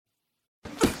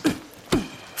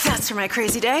That's for my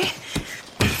crazy day.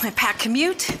 My packed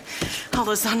commute, all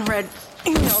those unread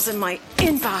emails in my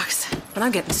inbox. But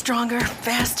I'm getting stronger,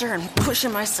 faster, and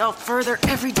pushing myself further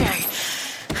every day.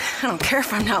 I don't care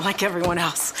if I'm not like everyone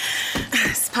else.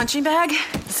 This punching bag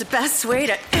is the best way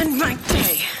to end my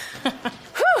day.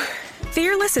 Whew.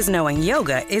 Fearless is knowing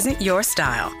yoga isn't your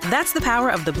style. That's the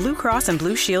power of the Blue Cross and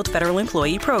Blue Shield Federal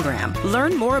Employee Program.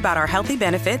 Learn more about our healthy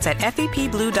benefits at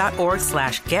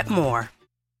fepblue.org/getmore.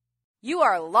 You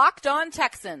are Locked On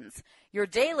Texans, your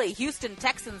daily Houston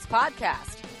Texans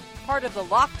podcast. Part of the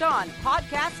Locked On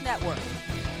Podcast Network.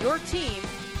 Your team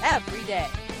every day.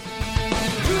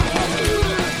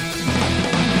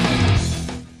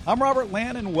 I'm Robert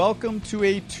Land, and welcome to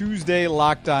a Tuesday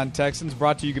Locked On Texans,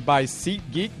 brought to you by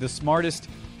SeatGeek, the smartest,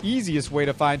 easiest way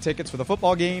to find tickets for the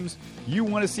football games you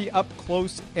want to see up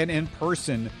close and in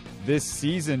person this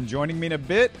season. Joining me in a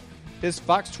bit is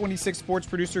Fox 26 sports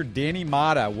producer Danny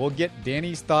Mata. We'll get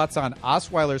Danny's thoughts on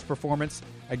Osweiler's performance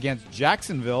against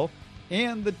Jacksonville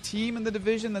and the team in the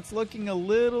division that's looking a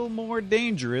little more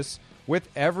dangerous with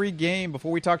every game.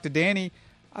 Before we talk to Danny,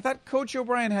 I thought Coach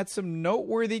O'Brien had some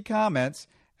noteworthy comments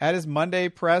at his Monday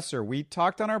presser. We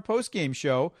talked on our postgame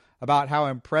show about how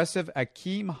impressive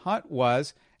Akeem Hunt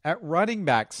was at running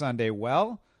back Sunday.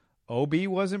 Well, OB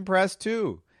was impressed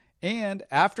too. And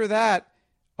after that,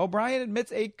 O'Brien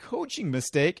admits a coaching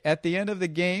mistake at the end of the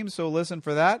game, so listen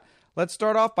for that. Let's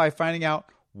start off by finding out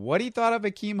what he thought of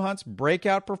Akeem Hunt's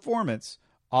breakout performance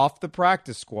off the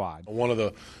practice squad. One of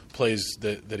the plays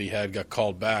that he had got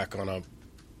called back on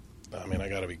I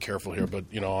got to be careful here, but,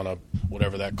 on a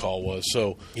whatever that call was.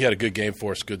 So he had a good game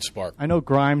for us, good spark. I know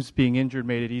Grimes being injured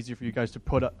made it easier for you guys to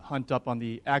put Hunt up on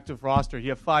the active roster.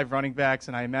 You have 5 running backs,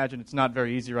 and I imagine it's not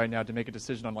very easy right now to make a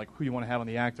decision on who you want to have on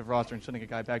the active roster and sending a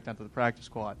guy back down to the practice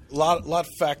squad. A lot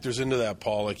factors into that,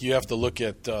 Paul. You have to look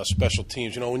at special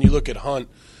teams. When you look at Hunt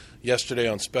yesterday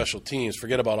on special teams,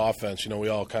 forget about offense. We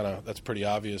all that's pretty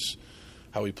obvious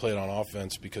how he played on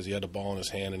offense because he had the ball in his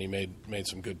hand and he made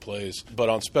some good plays. But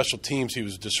on special teams, he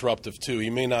was disruptive too. He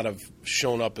may not have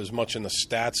shown up as much in the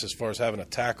stats as far as having a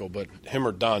tackle, but him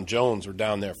or Don Jones were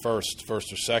down there first or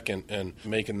second, and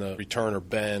making the returner,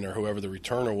 Ben, or whoever the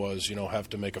returner was, have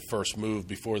to make a first move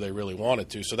before they really wanted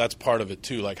to. So that's part of it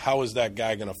too. How is that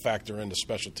guy going to factor into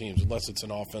special teams unless it's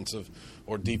an offensive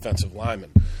or defensive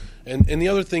lineman? And the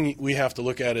other thing we have to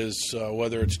look at is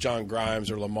whether it's John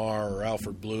Grimes or Lamar or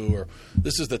Alfred Blue,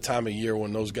 this is the time of year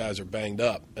when those guys are banged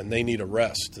up and they need a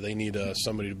rest. They need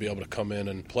somebody to be able to come in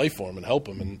and play for them and help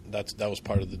them, and that was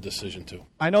part of the decision too.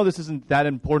 I know this isn't that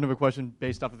important of a question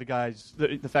based off of the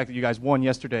fact that you guys won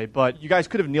yesterday, but you guys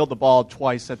could have kneeled the ball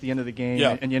twice at the end of the game,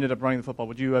 and you ended up running the football.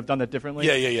 Would you have done that differently?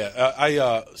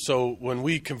 Yeah. So when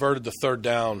we converted the third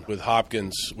down with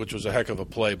Hopkins, which was a heck of a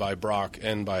play by Brock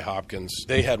and by Hopkins,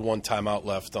 they had one timeout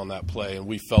left on that play, and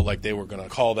we felt like they were going to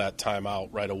call that timeout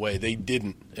right away. They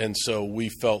didn't, and so we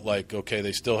felt like, okay,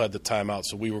 they still had the timeout,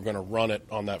 so we were going to run it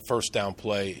on that first down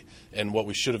play, and what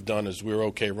we should have done is we were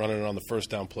okay running it on the first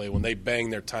down play. When they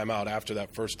banged their timeout after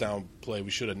that first down play,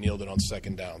 we should have kneeled it on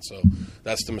second down. So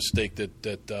that's the mistake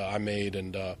that I made,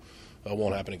 and it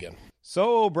won't happen again.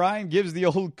 So O'Brien gives the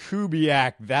old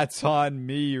Kubiak, that's on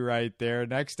me right there.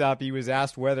 Next up, he was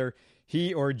asked whether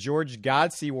he or George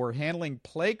Godsey were handling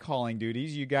play calling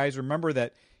duties. You guys remember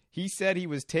that he said he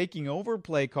was taking over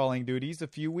play calling duties a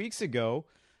few weeks ago,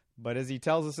 but as he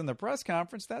tells us in the press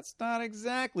conference, that's not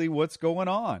exactly what's going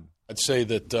on. I'd say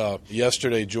that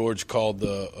yesterday George called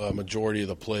the majority of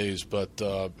the plays, but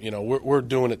we're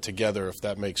doing it together, if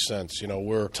that makes sense.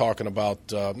 We're talking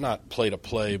about not play to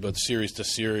play, but series to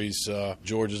series.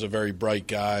 George is a very bright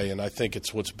guy, and I think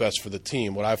it's what's best for the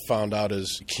team. What I've found out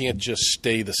is you can't just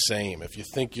stay the same. If you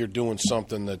think you're doing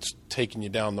something that's taking you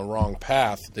down the wrong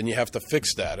path, then you have to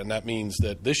fix that, and that means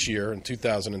that this year in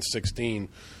 2016.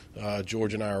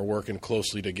 George and I are working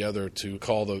closely together to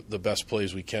call the best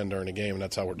plays we can during the game, and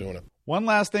that's how we're doing it. One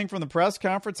last thing from the press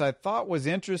conference I thought was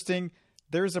interesting.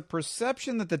 There's a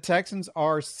perception that the Texans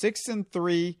are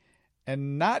 6-3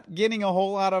 and not getting a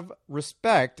whole lot of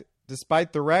respect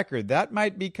despite the record. That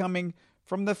might be coming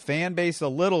from the fan base a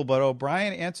little, but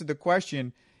O'Brien answered the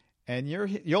question, and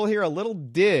you'll hear a little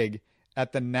dig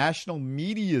at the national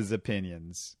media's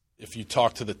opinions. If you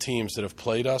talk to the teams that have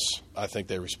played us, I think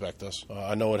they respect us.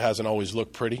 I know it hasn't always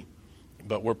looked pretty,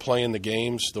 but we're playing the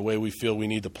games the way we feel we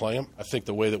need to play them. I think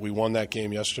the way that we won that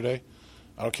game yesterday,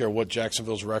 I don't care what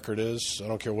Jacksonville's record is. I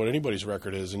don't care what anybody's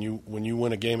record is. And when you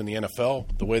win a game in the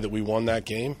NFL, the way that we won that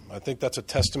game, I think that's a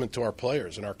testament to our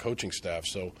players and our coaching staff.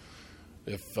 So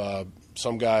if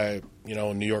some guy,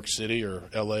 in New York City or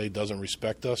L.A. doesn't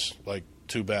respect us,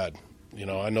 too bad. You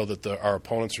know, I know that our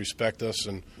opponents respect us,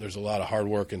 and there's a lot of hard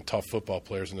work and tough football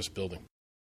players in this building.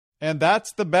 And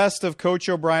that's the best of Coach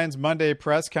O'Brien's Monday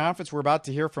press conference. We're about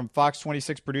to hear from Fox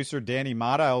 26 producer Danny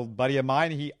Mata, a buddy of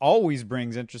mine. He always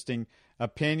brings interesting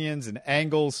opinions and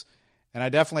angles, and I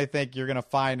definitely think you're going to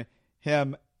find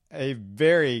him a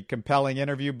very compelling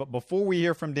interview. But before we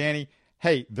hear from Danny,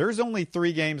 hey, there's only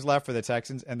 3 games left for the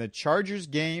Texans, and the Chargers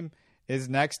game is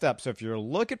next up. So if you're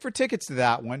looking for tickets to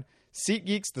that one,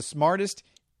 SeatGeek's the smartest,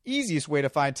 easiest way to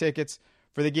find tickets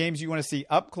for the games you want to see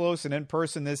up close and in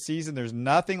person this season. There's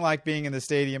nothing like being in the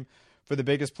stadium for the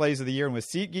biggest plays of the year. And with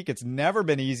SeatGeek, it's never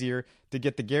been easier to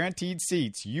get the guaranteed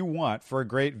seats you want for a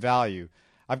great value.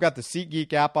 I've got the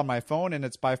SeatGeek app on my phone, and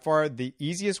it's by far the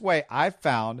easiest way I've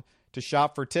found to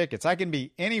shop for tickets. I can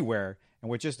be anywhere, and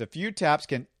with just a few taps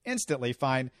can instantly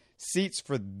find seats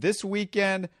for this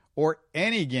weekend or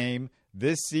any game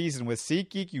this season. With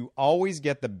SeatGeek, you always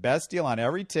get the best deal on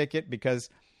every ticket because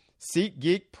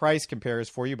SeatGeek price compares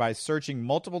for you by searching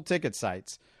multiple ticket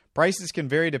sites. Prices can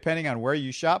vary depending on where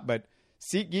you shop, but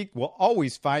SeatGeek will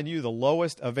always find you the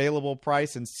lowest available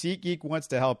price, and SeatGeek wants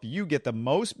to help you get the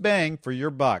most bang for your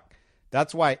buck.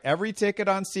 That's why every ticket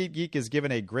on SeatGeek is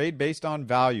given a grade based on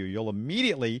value. You'll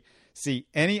immediately see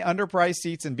any underpriced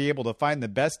seats and be able to find the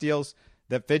best deals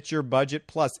that fit your budget.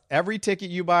 Plus, every ticket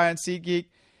you buy on SeatGeek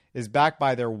is backed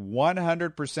by their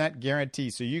 100% guarantee,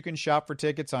 so you can shop for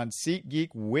tickets on SeatGeek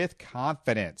with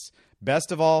confidence.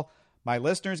 Best of all, my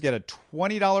listeners get a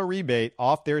 $20 rebate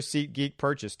off their SeatGeek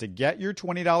purchase. To get your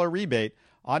 $20 rebate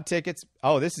on tickets,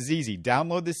 this is easy.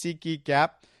 Download the SeatGeek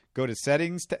app, go to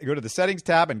the settings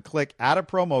tab and click add a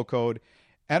promo code.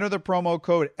 Enter the promo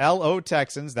code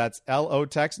LOTexans. That's LO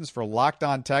Texans for Locked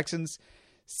On Texans.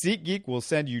 SeatGeek will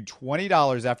send you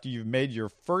 $20 after you've made your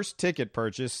first ticket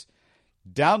purchase.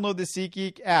 Download the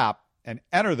SeatGeek app and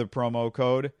enter the promo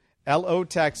code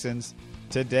LOTexans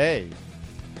today.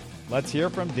 Let's hear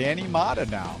from Danny Mata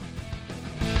now.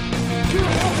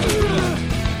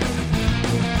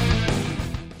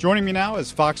 Joining me now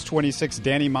is Fox 26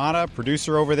 Danny Mata,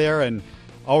 producer over there, and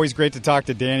always great to talk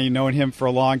to Danny, knowing him for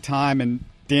a long time. And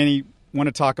Danny, want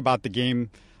to talk about the game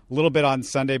a little bit on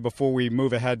Sunday before we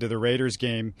move ahead to the Raiders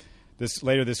game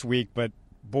later this week. But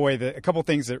boy, a couple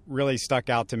things that really stuck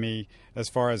out to me as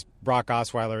far as Brock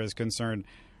Osweiler is concerned.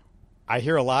 I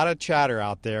hear a lot of chatter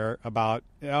out there about,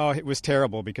 it was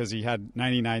terrible because he had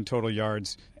 99 total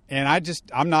yards. And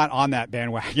I'm not on that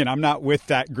bandwagon. I'm not with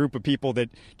that group of people that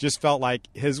just felt like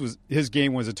his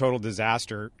game was a total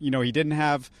disaster. You know, he didn't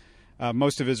have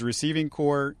most of his receiving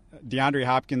core. DeAndre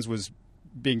Hopkins was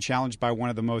being challenged by one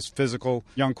of the most physical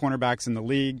young cornerbacks in the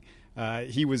league.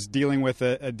 He was dealing with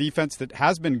a defense that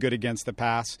has been good against the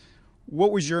pass.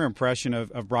 What was your impression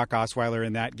of Brock Osweiler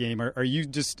in that game?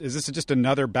 Is this just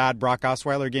another bad Brock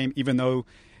Osweiler game, even though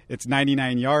it's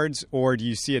 99 yards, or do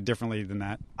you see it differently than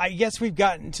that? I guess we've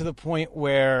gotten to the point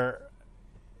where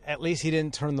at least he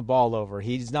didn't turn the ball over.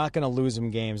 He's not going to lose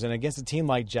him games. And against a team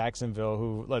like Jacksonville,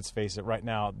 who, let's face it, right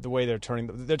now, the way they're turning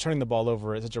the ball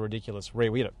over at such a ridiculous rate.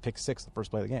 We had a pick six the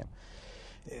first play of the game.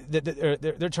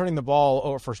 They're turning the ball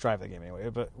over, first drive of the game anyway,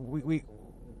 but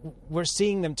we're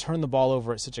seeing them turn the ball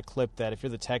over at such a clip that if you're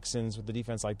the Texans with the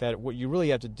defense like that, what you really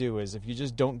have to do is if you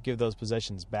just don't give those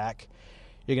possessions back,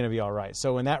 you're going to be all right.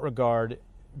 So in that regard,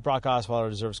 Brock Osweiler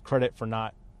deserves credit for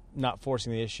not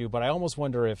forcing the issue, but I almost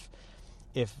wonder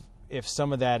if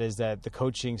some of that is that the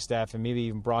coaching staff and maybe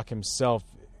even Brock himself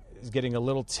is getting a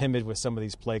little timid with some of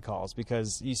these play calls,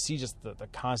 because you see just the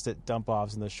constant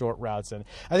dump-offs and the short routes. And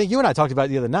I think you and I talked about it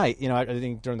the other night, I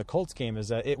think during the Colts game, is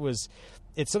that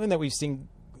it's something that we've seen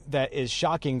that is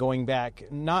shocking going back,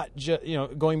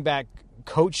 going back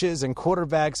coaches and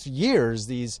quarterbacks years.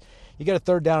 You got a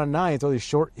third down and 9, throw these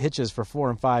short hitches for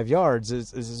 4 and 5 yards.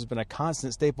 This has been a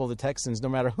constant staple of the Texans, no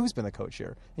matter who's been the coach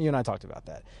here. And you and I talked about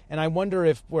that. And I wonder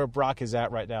if where Brock is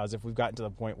at right now is if we've gotten to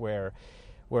the point where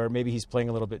maybe he's playing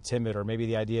a little bit timid, or maybe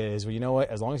the idea is, well, you know what,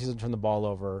 as long as he doesn't turn the ball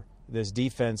over, this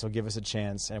defense will give us a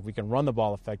chance, and if we can run the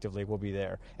ball effectively, we'll be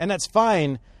there. And that's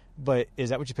fine, but is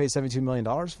that what you paid $72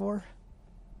 million for?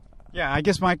 Yeah, I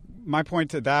guess my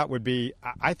point to that would be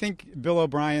I think Bill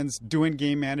O'Brien's doing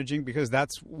game managing because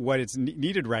that's what it's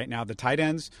needed right now. The tight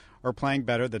ends are playing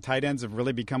better. The tight ends have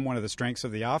really become one of the strengths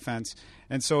of the offense.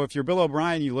 And so if you're Bill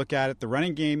O'Brien, you look at it, the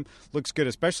running game looks good,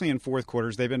 especially in fourth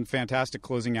quarters. They've been fantastic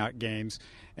closing out games.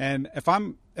 And if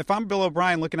I'm Bill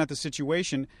O'Brien looking at the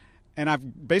situation, and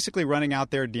I'm basically running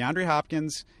out there DeAndre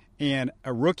Hopkins and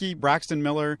a rookie, Braxton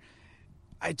Miller,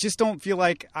 I just don't feel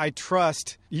like I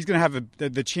trust he's going to have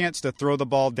the chance to throw the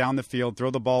ball down the field, throw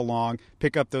the ball long,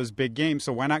 pick up those big games.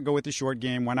 So why not go with the short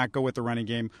game? Why not go with the running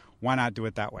game? Why not do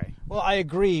it that way? Well, I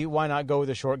agree. Why not go with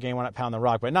a short game? Why not pound the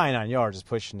rock? But 99 yards is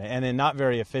pushing it. And then not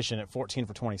very efficient at 14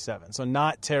 for 27. So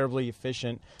not terribly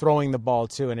efficient throwing the ball,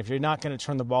 too. And if you're not going to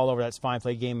turn the ball over, that's fine.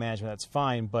 Play game management, that's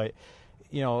fine. But,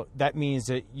 that means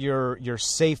that your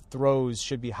safe throws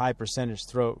should be high percentage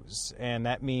throws. And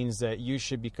that means that you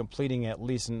should be completing at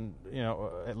least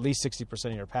 60%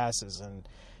 of your passes. And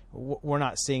we're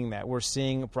not seeing that. We're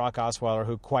seeing Brock Osweiler,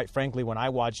 who, quite frankly, when I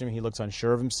watch him, he looks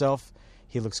unsure of himself.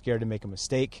 He looks scared to make a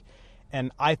mistake.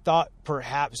 And I thought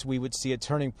perhaps we would see a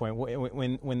turning point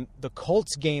when the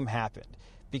Colts game happened,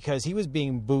 because he was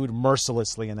being booed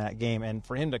mercilessly in that game. And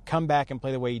for him to come back and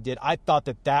play the way he did, I thought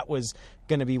that was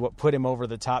going to be what put him over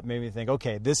the top, made me think,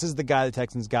 okay, this is the guy the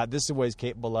Texans got. This is what he's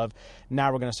capable of.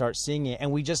 Now we're going to start seeing it.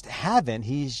 And we just haven't.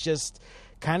 He's just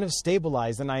kind of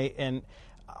stabilized. And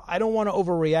I don't want to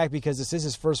overreact, because this is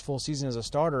his first full season as a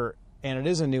starter, and it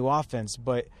is a new offense.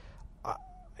 But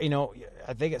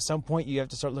I think at some point you have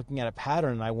to start looking at a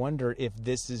pattern, and I wonder if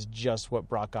this is just what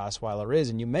Brock Osweiler is.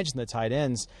 And you mentioned the tight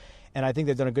ends, and I think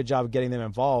they've done a good job of getting them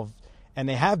involved, and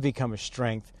they have become a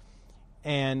strength.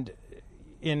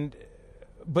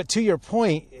 But to your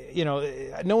point,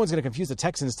 no one's going to confuse the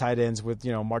Texans tight ends with,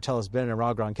 Martellus Bennett and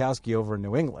Rob Gronkowski over in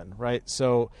New England, right?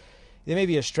 So they may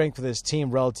be a strength for this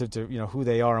team relative to, who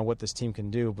they are and what this team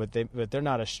can do, but they're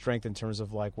not a strength in terms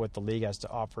of like what the league has to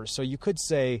offer. So you could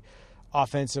say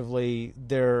offensively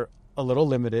they're a little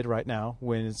limited right now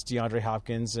when it's DeAndre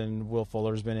Hopkins and Will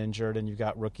Fuller's been injured, and you've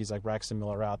got rookies like Braxton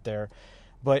Miller out there.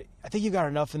 But I think you've got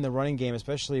enough in the running game,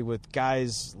 especially with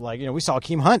guys like, we saw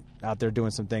Akeem Hunt out there doing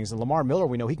some things. And Lamar Miller,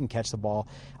 we know he can catch the ball.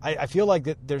 I feel like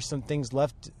that there's some things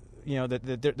left,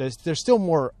 that there's still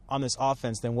more on this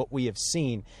offense than what we have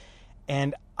seen.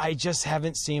 And I just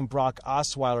haven't seen Brock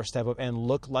Osweiler step up and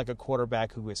look like a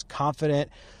quarterback who is confident,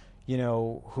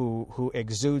 who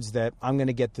exudes that I'm going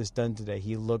to get this done today.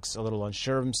 He looks a little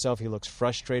unsure of himself. He looks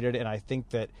frustrated. And I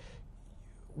think that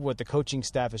what the coaching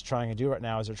staff is trying to do right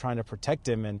now is they're trying to protect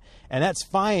him. And that's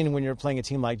fine when you're playing a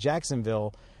team like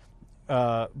Jacksonville.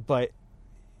 But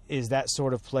is that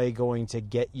sort of play going to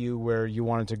get you where you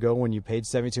wanted to go when you paid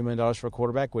 $72 million for a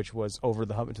quarterback, which was over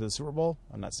the hump into the Super Bowl?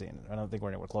 I'm not seeing it. I don't think we're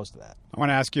anywhere close to that. I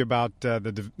want to ask you about the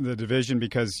division,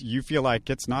 because you feel like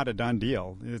it's not a done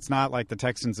deal. It's not like the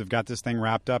Texans have got this thing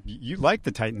wrapped up. You like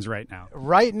the Titans right now.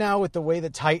 Right now, with the way the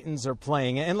Titans are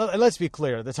playing, and let's be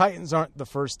clear, the Titans aren't the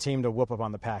first team to whoop up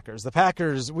on the Packers. The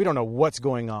Packers, we don't know what's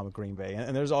going on with Green Bay,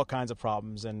 and there's all kinds of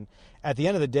problems. And at the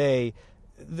end of the day,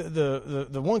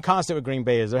 the one constant with Green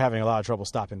Bay is they're having a lot of trouble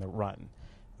stopping the run.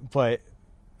 But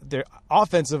they're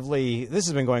offensively, this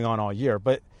has been going on all year.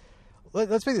 But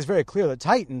let's make this very clear. The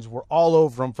Titans were all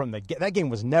over them from that game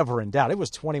was never in doubt. It was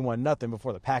 21-0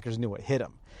 before the Packers knew what hit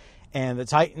them. And the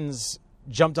Titans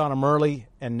jumped on them early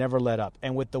and never let up.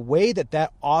 And with the way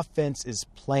that offense is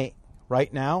playing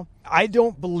right now, I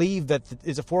don't believe that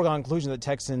it's a foregone conclusion that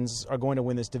Texans are going to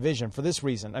win this division for this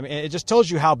reason. I mean, it just tells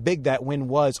you how big that win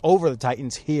was over the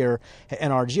Titans here at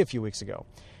NRG a few weeks ago.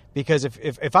 Because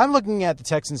if I'm looking at the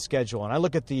Texans' schedule and I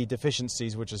look at the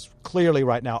deficiencies, which is clearly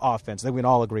right now offense, I think we can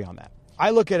all agree on that. I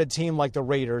look at a team like the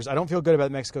Raiders. I don't feel good about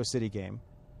the Mexico City game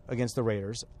against the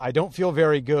Raiders. I don't feel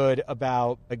very good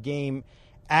about a game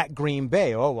at Green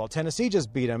Bay. Oh, well, Tennessee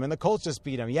just beat them and the Colts just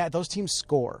beat them. Yeah, those teams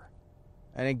score.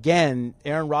 And again,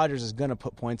 Aaron Rodgers is going to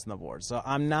put points on the board. So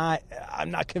I'm not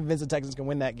convinced the Texans can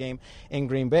win that game in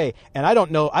Green Bay. And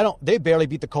they barely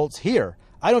beat the Colts here.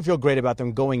 I don't feel great about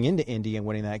them going into Indy and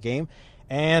winning that game.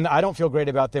 And I don't feel great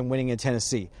about them winning in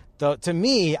Tennessee. To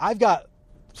me, I've got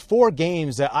 4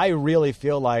 games that I really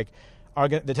feel like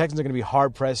the Texans are going to be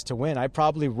hard pressed to win. I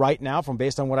probably right now,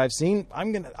 based on what I've seen,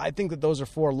 I think that those are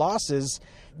 4 losses.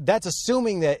 That's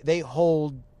assuming that they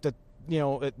hold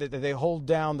they hold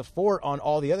down the fort on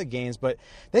all the other games, but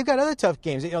they've got other tough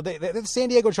games. The San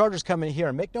Diego Chargers come in here,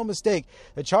 and make no mistake,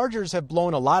 the Chargers have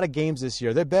blown a lot of games this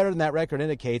year. They're better than that record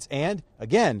indicates, and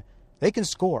again, they can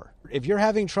score. If you're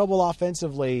having trouble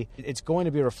offensively, it's going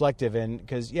to be reflective. And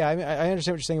because, I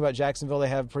understand what you're saying about Jacksonville. They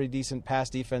have pretty decent pass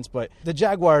defense, but the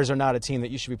Jaguars are not a team that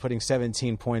you should be putting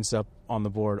 17 points up on the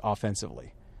board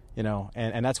offensively.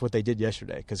 And that's what they did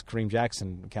yesterday, because Kareem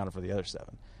Jackson accounted for the other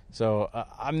 7. So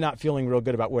I'm not feeling real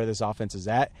good about where this offense is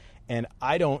at, and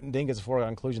I don't think it's a foregone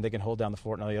conclusion they can hold down the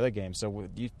fort in all the other games. So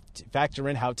you factor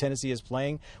in how Tennessee is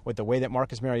playing with the way that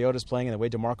Marcus Mariota is playing and the way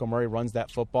DeMarco Murray runs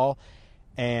that football,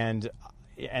 and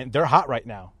they're hot right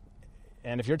now.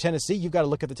 And if you're Tennessee, you've got to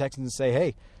look at the Texans and say,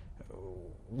 hey,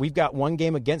 we've got one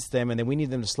game against them, and then we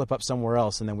need them to slip up somewhere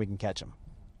else, and then we can catch them.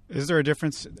 Is there a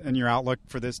difference in your outlook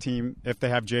for this team if they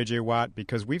have J.J. Watt?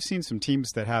 Because we've seen some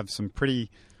teams that have some pretty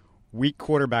weak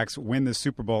quarterbacks win the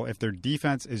Super Bowl if their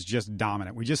defense is just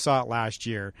dominant. We just saw it last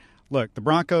year. Look, the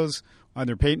Broncos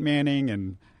under Peyton Manning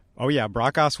and,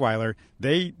 Brock Osweiler,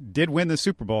 they did win the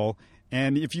Super Bowl.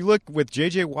 And if you look with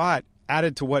J.J. Watt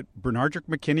added to what Bernardrick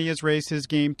McKinney has raised his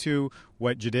game to,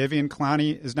 what Jadeveon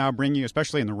Clowney is now bringing,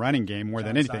 especially in the running game more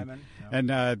than anything. Simon, And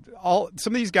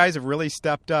some of these guys have really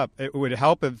stepped up. It would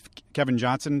help if Kevin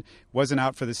Johnson wasn't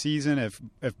out for the season, if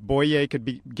Boye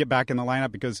could get back in the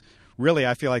lineup, because really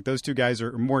I feel like those two guys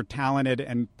are more talented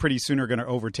and pretty soon are going to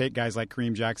overtake guys like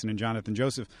Kareem Jackson and Jonathan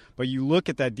Joseph. But you look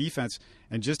at that defense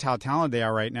and just how talented they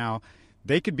are right now,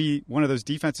 they could be one of those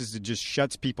defenses that just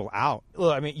shuts people out.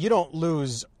 Well, I mean, you don't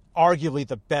lose arguably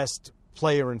the best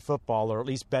player in football, or at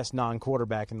least best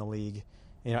non-quarterback in the league,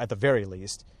 at the very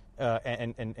least,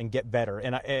 and get better.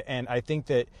 And I think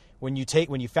that when you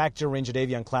factor in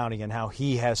Jadeveon Clowney and how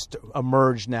he has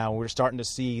emerged now, we're starting to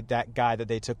see that guy that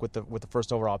they took with the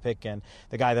first overall pick, and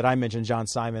the guy that I mentioned, John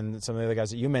Simon, some of the other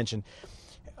guys that you mentioned.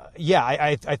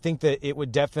 I think that it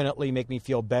would definitely make me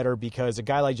feel better, because a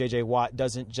guy like J.J. Watt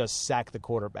doesn't just sack the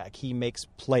quarterback. He makes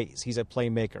plays. He's a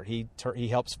playmaker. He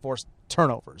helps force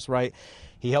turnovers, right?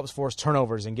 He helps force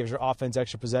turnovers and gives your offense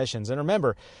extra possessions. And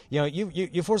remember,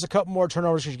 you force a couple more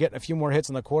turnovers because you're getting a few more hits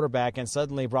on the quarterback, and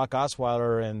suddenly Brock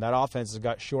Osweiler and that offense has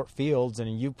got short fields,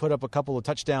 and you put up a couple of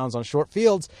touchdowns on short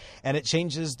fields, and it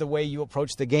changes the way you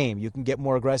approach the game. You can get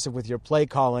more aggressive with your play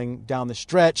calling down the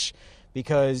stretch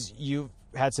because you've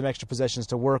had some extra possessions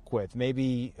to work with.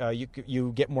 Maybe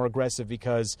you get more aggressive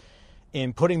because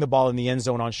in putting the ball in the end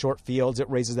zone on short fields, it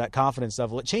raises that confidence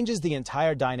level. It changes the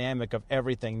entire dynamic of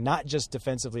everything, not just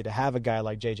defensively, to have a guy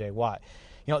like J.J. Watt.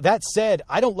 That said,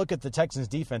 I don't look at the Texans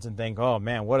defense and think, oh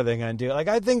man, what are they going to do? Like,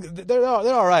 I think they're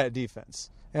all right at defense.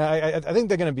 I think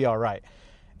they're going to be all right.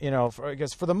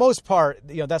 Because for the most part,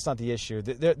 that's not the issue.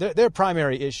 Their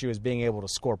primary issue is being able to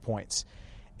score points.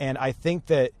 And I think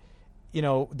that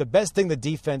the best thing the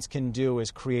defense can do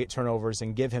is create turnovers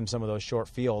and give him some of those short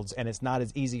fields. And it's not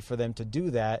as easy for them to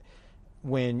do that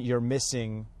when you're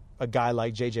missing a guy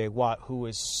like J.J. Watt, who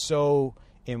is so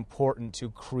important to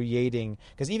creating.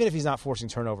 Because even if he's not forcing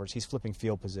turnovers, he's flipping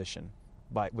field position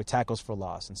with tackles for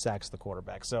loss and sacks the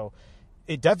quarterback. So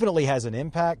it definitely has an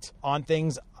impact on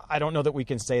things. I don't know that we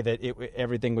can say that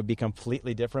everything would be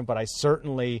completely different, but I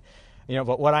certainly...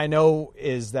 but what I know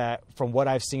is that from what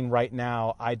I've seen right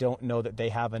now, I don't know that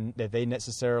they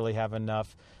necessarily have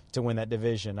enough to win that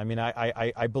division. I mean,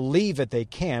 I believe that they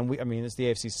can. It's the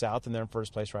AFC South, and they're in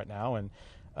first place right now, and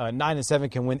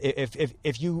 9-7 can win.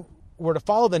 If you were to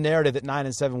follow the narrative that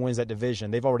 9-7 wins that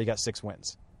division, they've already got 6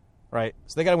 wins, right?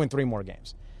 So they got to win 3 more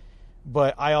games.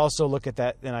 But I also look at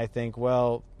that and I think,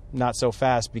 well, not so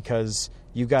fast, because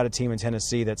you've got a team in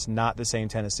Tennessee that's not the same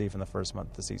Tennessee from the first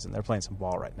month of the season. They're playing some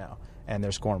ball right now, and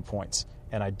they're scoring points.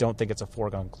 And I don't think it's a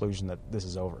foregone conclusion that this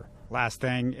is over. Last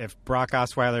thing, if Brock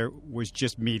Osweiler was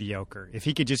just mediocre, if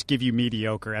he could just give you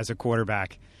mediocre as a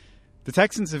quarterback, the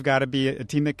Texans have got to be a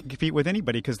team that can compete with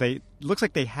anybody, because it looks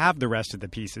like they have the rest of the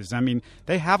pieces. I mean,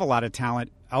 they have a lot of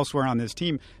talent elsewhere on this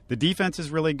team. The defense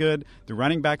is really good. The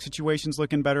running back situation's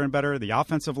looking better and better. The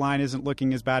offensive line isn't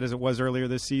looking as bad as it was earlier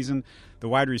this season. The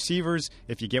wide receivers,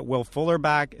 if you get Will Fuller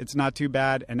back, it's not too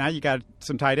bad. And now you got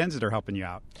some tight ends that are helping you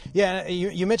out. Yeah,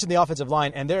 you mentioned the offensive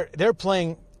line, and they're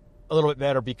playing a little bit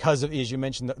better because of, as you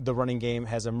mentioned, the running game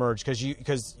has emerged,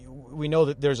 because we know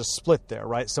that there's a split there,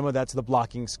 right? Some of that's the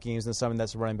blocking schemes, and some of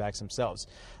that's the running backs themselves.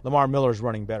 Lamar Miller's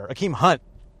running better. Akeem Hunt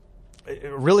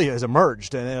really has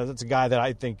emerged, and that's a guy that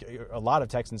I think a lot of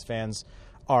Texans fans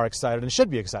are excited and should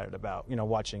be excited about,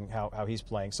 watching how he's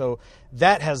playing. So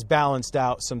that has balanced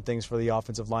out some things for the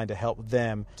offensive line to help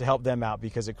them out,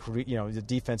 because the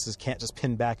defenses can't just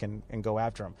pin back and go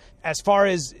after them. As far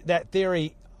as that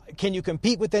theory, can you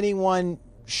compete with anyone?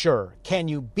 Sure. Can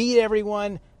you beat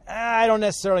everyone? I don't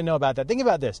necessarily know about that. Think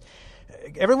about this.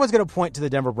 Everyone's going to point to the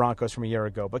Denver Broncos from a year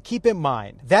ago, but keep in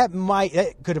mind that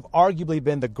could have arguably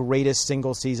been the greatest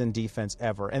single-season defense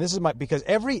ever. And this is because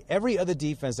every other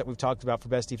defense that we've talked about for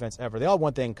best defense ever, they all have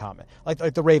one thing in common. Like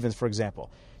the Ravens, for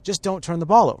example, just don't turn the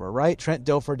ball over, right? Trent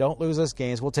Dilfer, don't lose us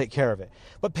games, we'll take care of it.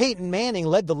 But Peyton Manning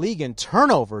led the league in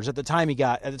turnovers at the time he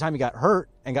got hurt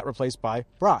and got replaced by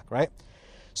Brock, right?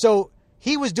 So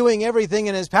he was doing everything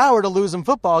in his power to lose them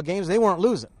football games. They weren't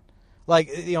losing.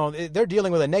 They're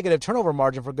dealing with a negative turnover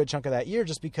margin for a good chunk of that year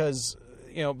just because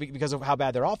of how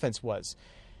bad their offense was.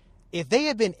 If they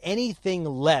had been anything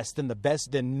less than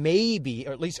maybe,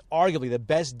 or at least arguably the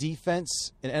best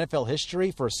defense in NFL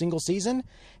history for a single season,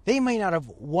 they may not have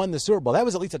won the Super Bowl. That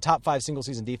was at least a top 5 single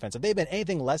season defense. If they had been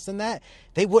anything less than that,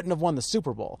 they wouldn't have won the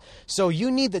Super Bowl. So you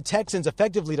need the Texans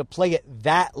effectively to play at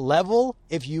that level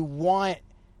if you want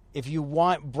if you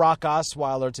want Brock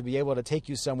Osweiler to be able to take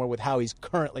you somewhere with how he's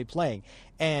currently playing.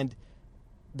 And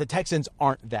the Texans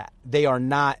aren't that. They are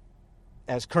not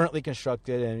as currently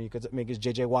constructed, and you could make his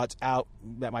J.J. Watt's out.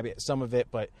 That might be some of it.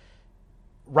 But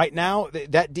right now,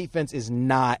 that defense is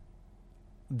not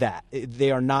that.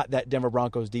 They are not that Denver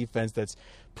Broncos defense that's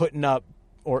putting up,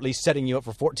 or at least setting you up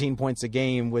for 14 points a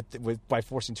game by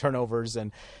forcing turnovers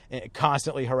and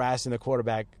constantly harassing the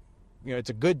quarterback.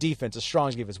 It's a good defense, a strong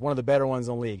defense, one of the better ones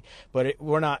in the league. But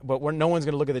no one's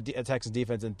going to look at the Texans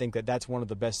defense and think that that's one of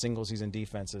the best single-season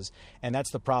defenses. And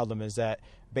that's the problem, is that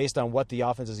based on what the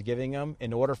offense is giving them,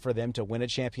 in order for them to win a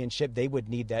championship, they would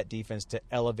need that defense to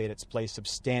elevate its play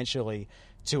substantially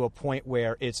to a point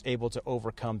where it's able to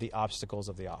overcome the obstacles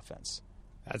of the offense.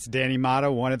 That's Danny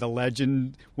Mata, one of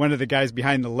the guys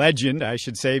behind the legend, I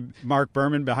should say, Mark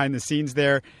Berman behind the scenes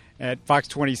there at Fox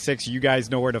 26. You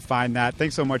guys know where to find that.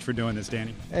 Thanks so much for doing this,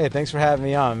 Danny. Hey, thanks for having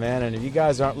me on, man. And if you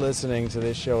guys aren't listening to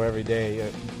this show every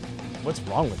day, what's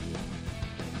wrong with you?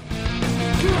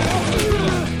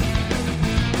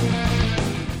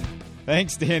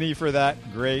 Thanks, Danny, for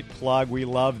that great plug. We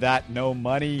love that. No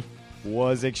money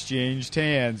was exchanged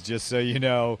hands, just so you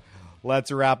know.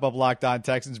 Let's wrap up Locked On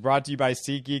Texans, brought to you by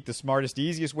SeatGeek, the smartest,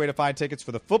 easiest way to find tickets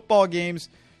for the football games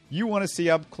you want to see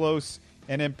up close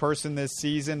and in person this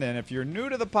season. And if you're new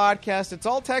to the podcast, it's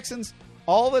all Texans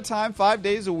all the time, 5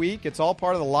 days a week. It's all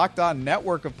part of the Locked On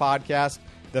network of podcasts,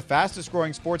 the fastest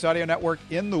growing sports audio network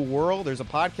in the world. There's a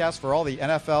podcast for all the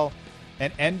NFL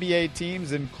and NBA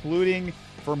teams, including,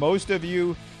 for most of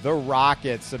you, the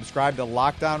Rockets. Subscribe to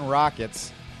Locked On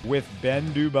Rockets with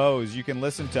Ben Dubose. You can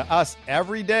listen to us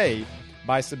every day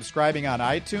by subscribing on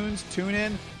iTunes,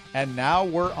 TuneIn, and now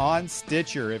we're on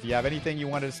Stitcher. If you have anything you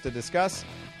want us to discuss,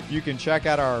 you can check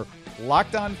out our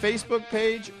Locked On Facebook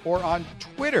page, or on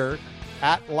Twitter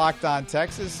at Locked On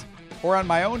Texas, or on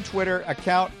my own Twitter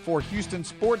account for Houston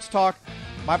Sports Talk,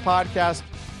 my podcast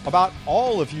about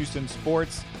all of Houston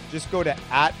sports. Just go to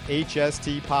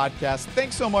 @HST Podcast.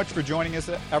 Thanks so much for joining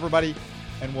us, everybody,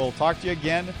 and we'll talk to you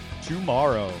again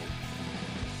tomorrow.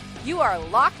 You are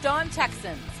Locked On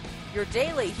Texans, your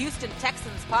daily Houston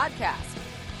Texans podcast,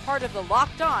 part of the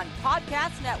Locked On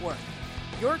Podcast Network,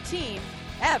 your team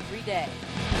every day.